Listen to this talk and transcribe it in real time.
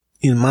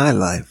In my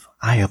life,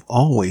 I have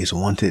always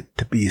wanted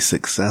to be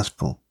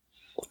successful.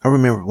 I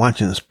remember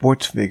watching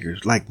sports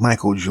figures like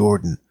Michael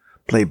Jordan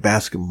play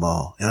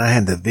basketball, and I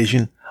had the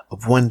vision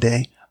of one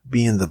day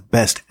being the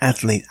best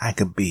athlete I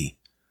could be.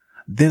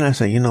 Then I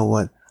said, you know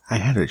what? I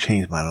had to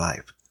change my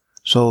life.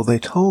 So they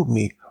told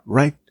me,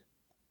 write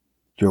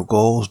your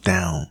goals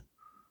down.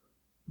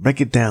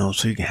 Break it down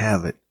so you can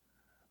have it.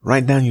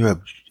 Write down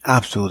your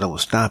obstacles that will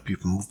stop you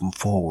from moving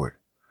forward.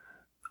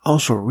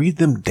 Also, read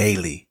them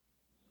daily.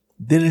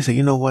 Then they say,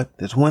 you know what?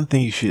 There's one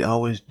thing you should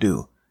always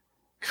do.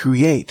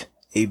 Create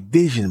a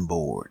vision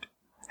board.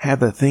 Have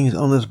the things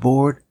on this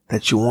board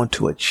that you want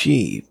to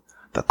achieve.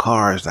 The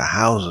cars, the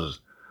houses.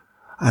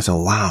 I said,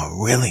 wow,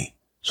 really?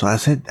 So I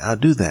said, I'll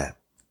do that.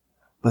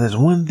 But there's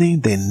one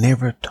thing they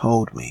never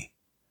told me.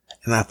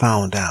 And I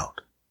found out.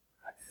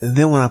 And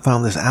then when I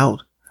found this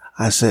out,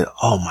 I said,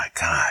 oh my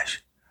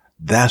gosh,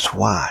 that's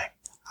why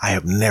I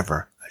have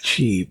never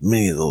achieved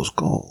many of those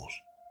goals.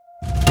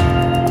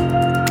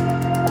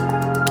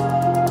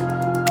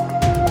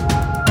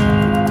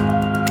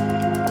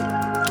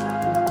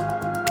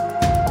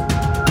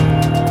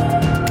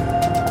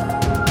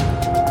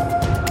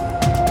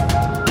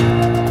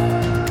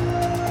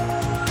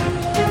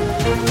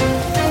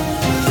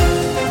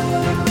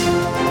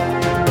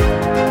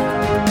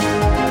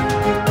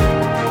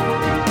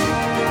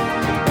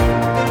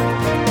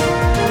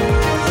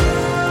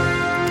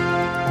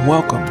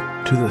 Welcome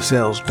to the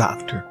Sales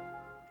Doctor,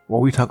 where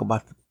we talk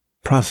about the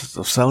process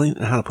of selling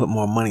and how to put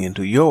more money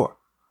into your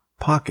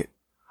pocket.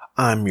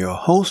 I'm your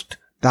host,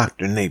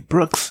 Dr. Nate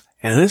Brooks,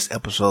 and in this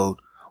episode,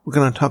 we're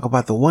going to talk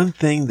about the one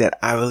thing that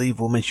I believe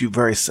will make you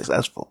very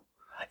successful.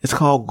 It's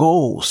called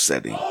goal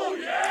setting.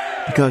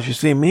 Because you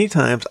see, many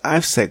times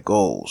I've set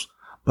goals,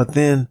 but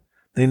then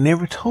they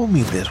never told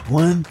me this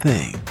one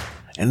thing.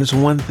 And this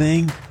one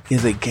thing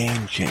is a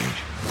game changer.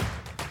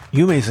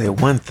 You may say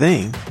one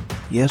thing.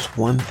 Yes,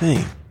 one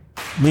thing.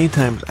 Many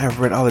times I've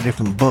read all the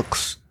different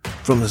books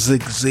from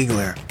Zig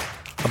Ziglar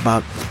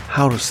about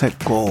how to set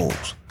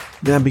goals.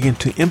 Then I begin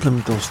to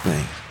implement those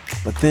things.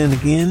 But then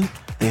again,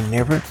 they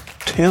never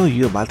tell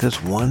you about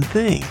this one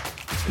thing.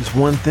 This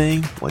one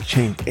thing will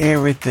change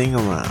everything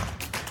around.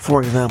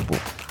 For example,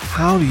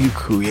 how do you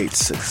create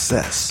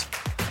success?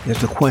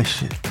 There's a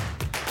question.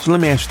 So let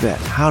me ask you that.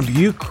 How do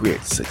you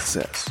create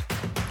success?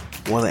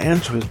 Well, the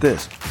answer is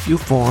this. You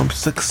form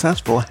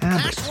successful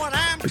habits.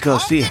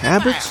 Because see,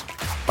 habits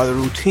are the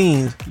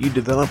routines you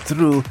develop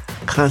through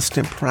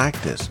constant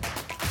practice.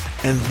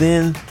 And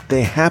then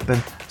they happen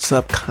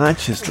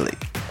subconsciously.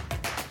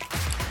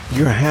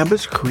 Your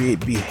habits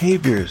create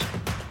behaviors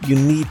you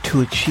need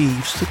to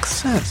achieve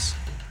success.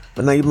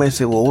 But now you might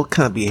say, well, what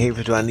kind of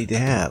behaviors do I need to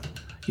have?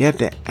 You have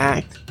to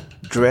act,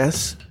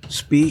 dress,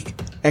 speak,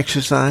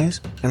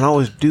 exercise, and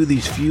always do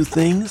these few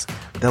things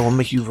that will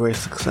make you very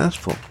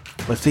successful.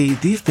 But see,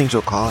 these things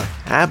are called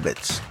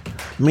habits.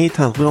 Many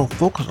times we don't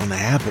focus on the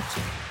habits.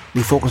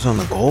 We focus on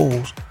the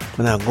goals,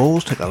 but our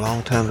goals take a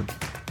long time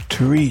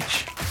to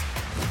reach.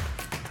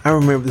 I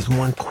remember this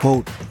one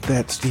quote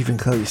that Stephen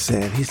Covey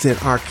said. He said,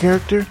 our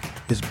character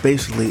is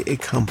basically a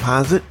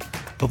composite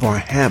of our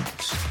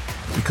habits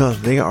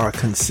because they are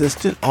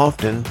consistent,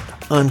 often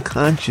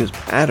unconscious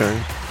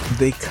patterns.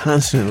 They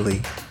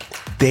constantly,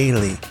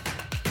 daily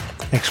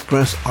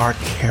express our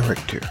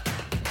character.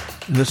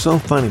 And it's so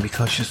funny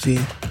because you see,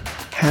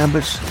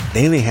 habits,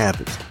 daily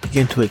habits,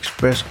 begin to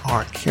express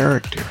our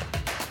character.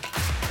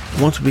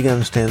 Once we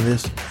understand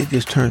this, it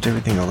just turns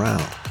everything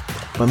around.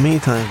 But many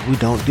times we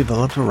don't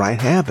develop the right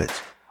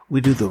habits. We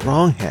do the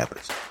wrong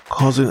habits,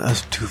 causing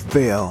us to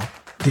fail.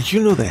 Did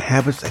you know that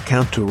habits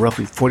account to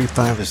roughly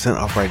 45%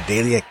 of our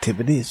daily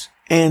activities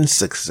and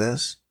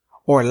success,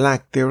 or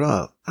lack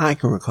thereof? I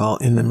can recall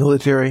in the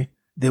military,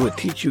 they would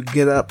teach you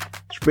get up,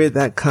 spread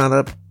that cot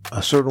up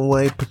a certain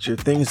way, put your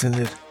things in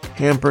this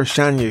hamper,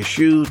 shine your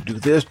shoes, do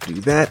this, do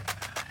that.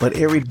 But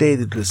every day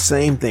they do the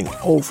same thing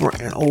over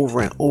and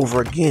over and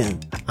over again.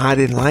 I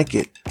didn't like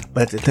it,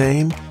 but at the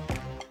time,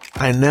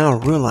 I now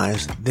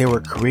realize they were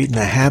creating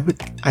a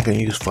habit I can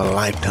use for a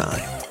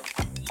lifetime.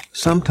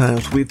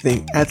 Sometimes we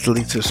think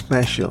athletes are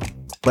special,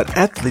 but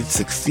athletes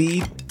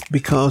succeed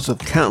because of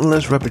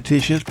countless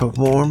repetitions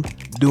performed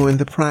during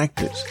the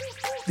practice.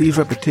 These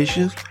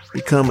repetitions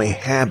become a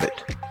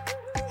habit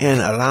and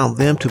allow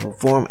them to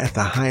perform at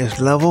the highest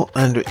level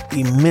under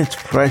immense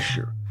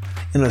pressure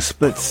in a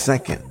split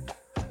second,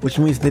 which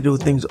means they do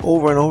things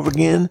over and over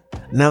again.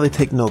 Now they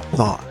take no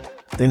thought.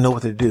 They know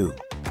what to do.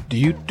 Do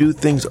you do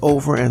things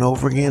over and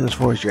over again as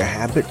far as your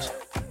habits?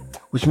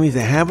 Which means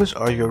the habits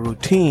are your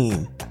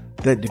routine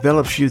that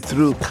develops you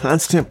through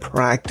constant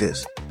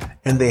practice,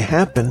 and they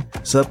happen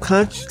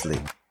subconsciously.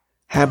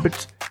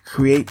 Habits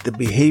create the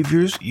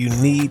behaviors you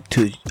need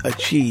to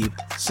achieve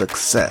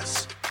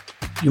success.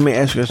 You may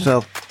ask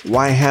yourself,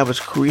 why habits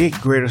create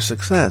greater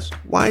success?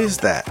 Why is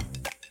that?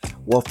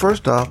 Well,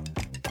 first off,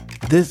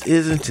 this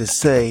isn't to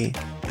say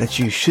that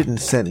you shouldn't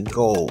set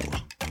goals.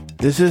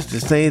 This is to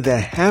say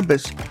that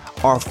habits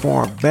are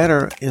far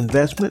better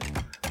investment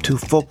to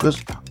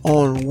focus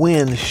on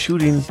when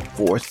shooting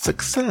for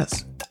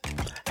success.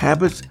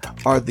 Habits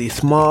are the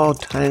small,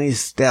 tiny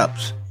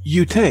steps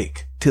you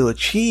take to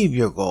achieve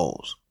your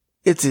goals.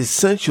 It's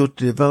essential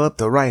to develop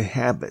the right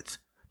habits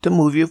to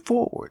move you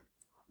forward.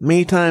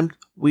 Many times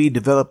we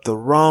develop the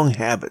wrong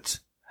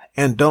habits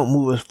and don't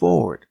move us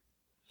forward.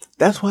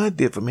 That's what I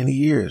did for many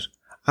years.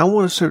 I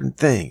wanted certain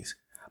things,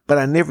 but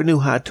I never knew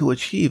how to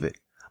achieve it.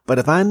 But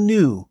if I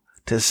knew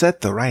to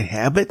set the right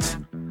habits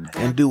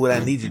and do what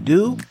I need to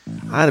do,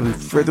 I'd be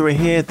further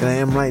ahead than I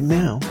am right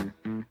now.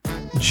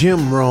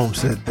 Jim Rohn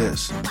said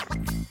this: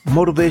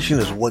 motivation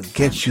is what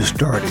gets you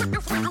started.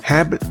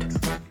 Habit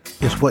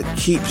is what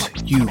keeps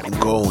you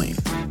going.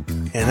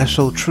 And that's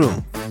so true,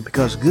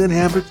 because good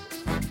habits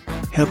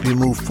help you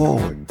move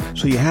forward.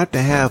 So you have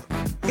to have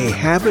a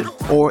habit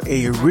or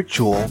a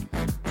ritual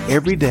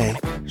every day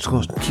that's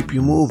going to keep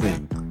you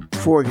moving.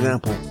 For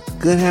example,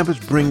 good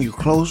habits bring you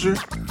closer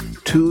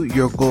to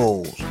your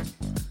goals.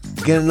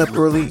 Getting up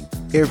early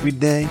every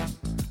day,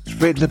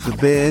 straightening up the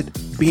bed,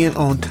 being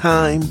on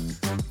time,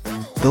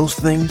 those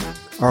things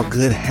are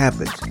good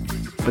habits.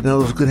 But now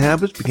those good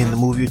habits begin to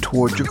move you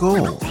towards your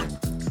goals.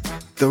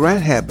 The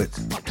right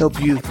habits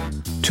help you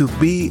to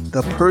be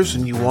the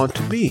person you want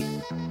to be.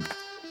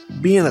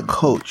 Being a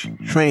coach,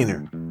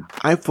 trainer,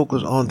 I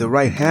focus on the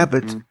right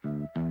habits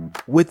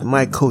with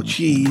my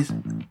coachees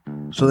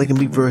so they can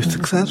be very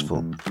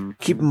successful.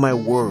 Keeping my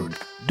word,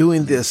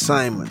 doing the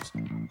assignments.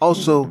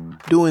 Also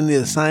doing the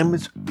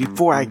assignments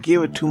before I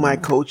give it to my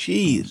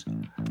coachees,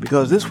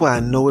 because this way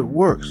I know it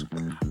works.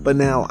 But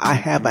now I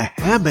have a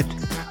habit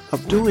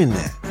of doing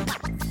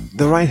that.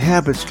 The right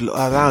habits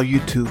allow you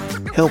to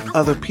help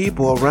other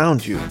people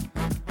around you.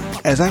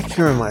 As I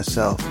carry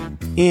myself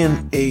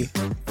in a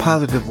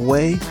positive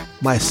way,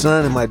 my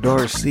son and my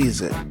daughter sees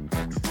it.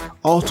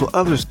 Also,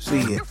 others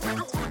see it.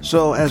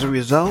 So as a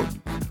result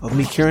of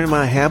me carrying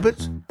my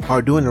habits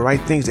or doing the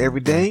right things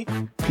every day,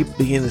 people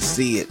begin to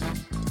see it.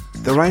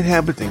 The right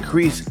habits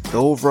increase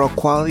the overall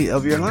quality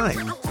of your life.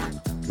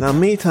 Now,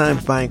 many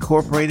times by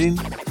incorporating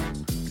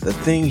the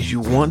things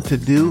you want to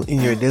do in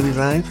your daily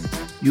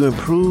life, you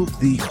improve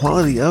the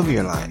quality of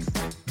your life.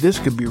 This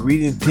could be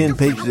reading 10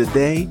 pages a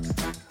day,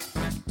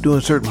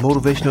 doing certain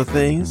motivational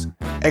things,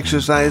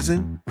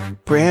 exercising.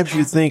 Perhaps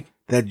you think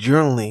that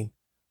journaling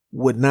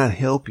would not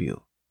help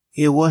you.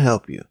 It will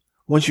help you.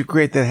 Once you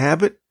create that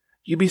habit,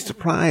 you'll be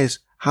surprised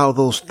how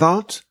those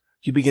thoughts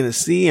you begin to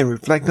see and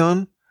reflect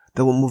on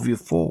that will move you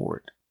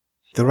forward.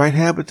 The right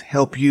habits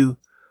help you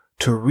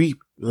to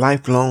reap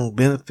lifelong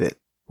benefit.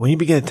 When you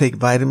begin to take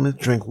vitamins,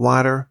 drink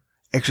water,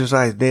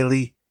 exercise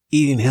daily,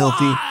 eating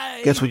healthy,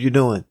 guess what you're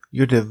doing?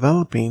 You're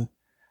developing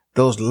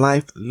those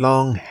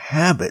lifelong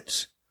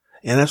habits.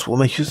 And that's what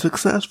makes you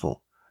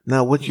successful.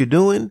 Now, what you're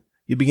doing,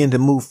 you begin to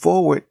move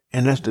forward,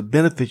 and that's the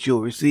benefit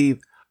you'll receive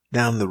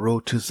down the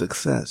road to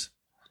success.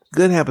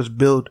 Good habits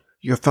build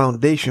your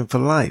foundation for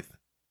life.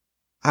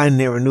 I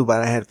never knew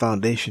that I had a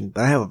foundation,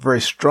 but I have a very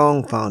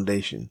strong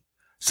foundation.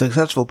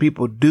 Successful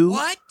people do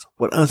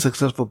what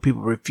unsuccessful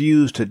people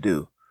refuse to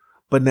do.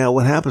 But now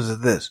what happens is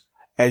this.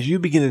 As you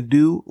begin to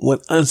do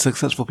what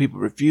unsuccessful people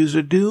refuse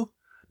to do,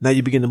 now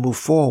you begin to move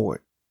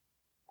forward.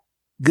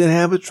 Good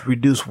habits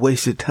reduce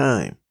wasted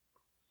time.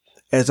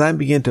 As I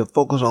begin to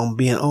focus on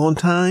being on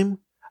time,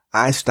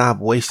 I stop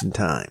wasting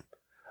time.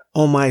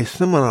 On my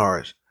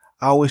seminars,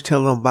 I always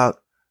tell them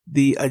about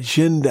the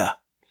agenda.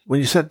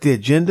 When you set the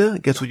agenda,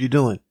 guess what you're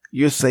doing?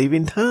 You're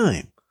saving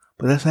time.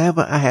 But I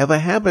have a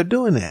habit of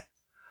doing that.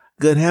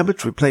 Good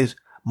habits replace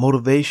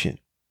motivation.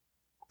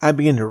 I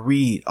begin to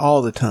read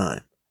all the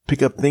time.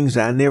 Pick up things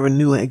that I never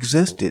knew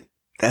existed.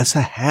 That's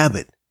a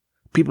habit.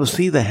 People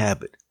see the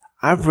habit.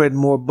 I've read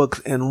more books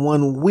in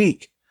 1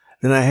 week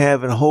than I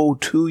have in a whole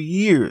 2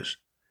 years.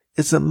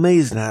 It's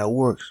amazing how it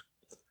works.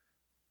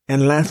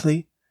 And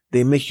lastly,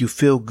 they make you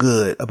feel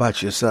good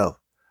about yourself.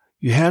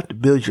 You have to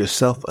build your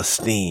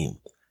self-esteem.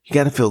 You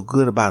got to feel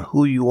good about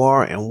who you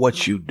are and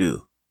what you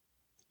do.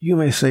 You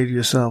may say to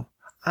yourself,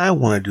 I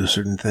want to do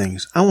certain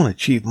things. I want to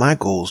achieve my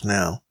goals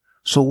now.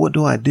 So what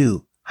do I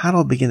do? How do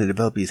I begin to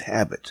develop these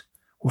habits?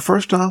 Well,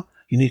 first off,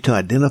 you need to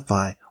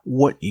identify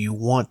what you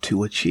want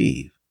to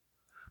achieve.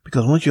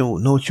 Because once you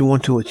know what you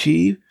want to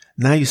achieve,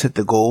 now you set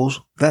the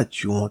goals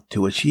that you want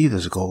to achieve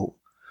as a goal.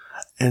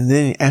 And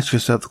then you ask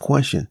yourself the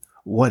question,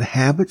 what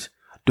habits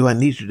do I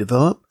need to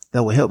develop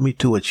that will help me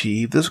to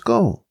achieve this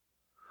goal?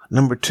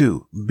 Number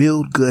 2,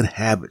 build good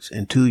habits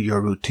into your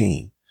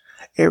routine.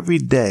 Every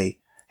day,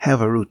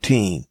 have a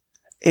routine.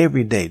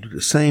 Every day, do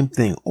the same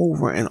thing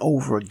over and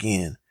over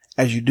again.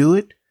 As you do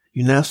it,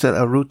 you now set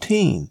a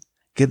routine.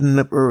 Getting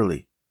up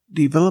early.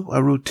 Develop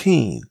a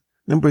routine.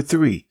 Number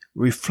 3,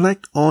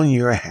 reflect on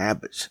your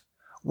habits.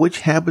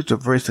 Which habits are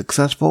very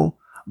successful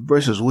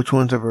versus which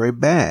ones are very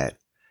bad.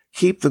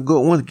 Keep the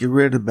good ones, get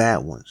rid of the bad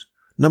ones.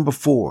 Number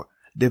 4,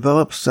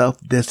 develop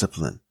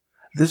self-discipline.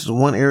 This is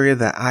one area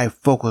that I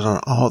focus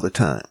on all the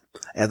time.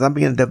 As I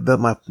begin to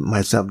develop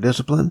my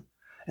self-discipline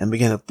and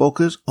begin to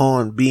focus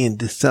on being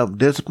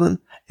self-disciplined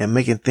and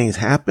making things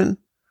happen,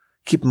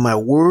 keeping my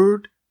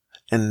word,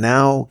 and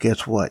now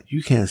guess what?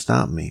 You can't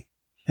stop me.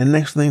 And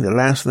next thing, the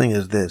last thing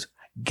is this.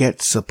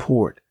 Get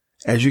support.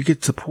 As you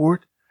get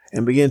support,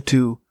 and begin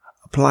to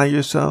apply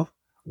yourself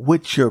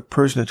with your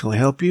person that's going to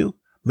help you,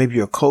 maybe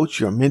your coach,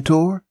 your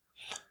mentor,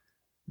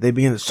 they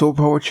begin to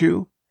support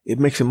you, it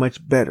makes it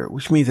much better,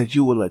 which means that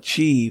you will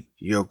achieve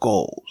your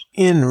goals.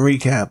 In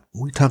recap,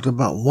 we talked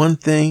about one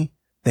thing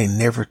they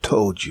never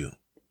told you: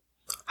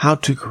 how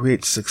to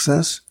create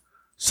success,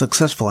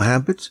 successful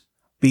habits,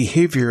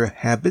 behavior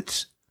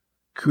habits,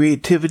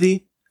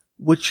 creativity,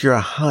 which your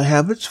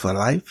habits for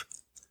life,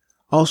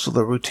 also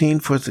the routine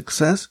for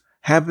success,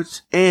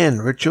 habits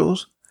and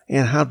rituals,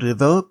 and how to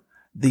develop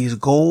these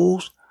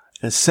goals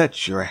and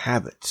set your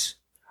habits.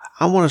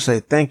 I want to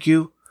say thank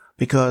you,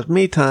 because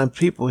many times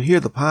people hear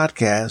the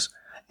podcast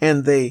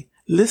and they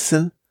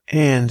listen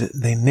and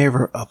they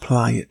never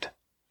apply it.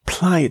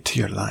 Apply it to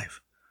your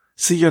life.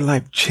 See your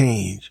life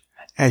change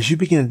as you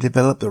begin to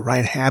develop the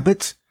right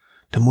habits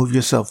to move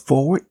yourself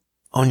forward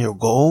on your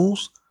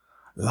goals.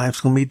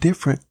 Life's going to be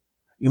different.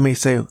 You may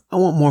say, I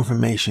want more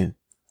information.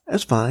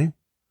 That's fine.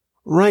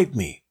 Write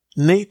me,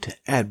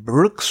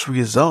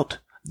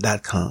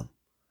 Nate@brooksresult.com.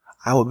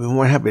 I will be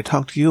more happy to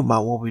talk to you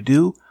about what we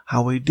do,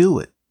 how we do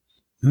it.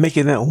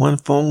 Making that one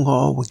phone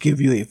call will give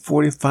you a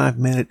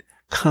 45-minute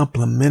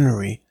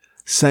complimentary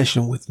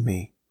session with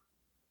me.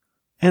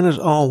 And as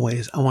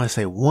always, I want to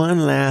say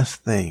one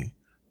last thing.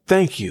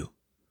 Thank you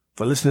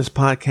for listening to this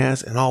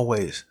podcast, and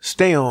always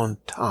stay on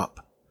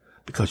top,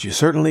 because you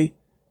certainly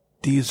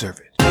deserve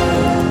it.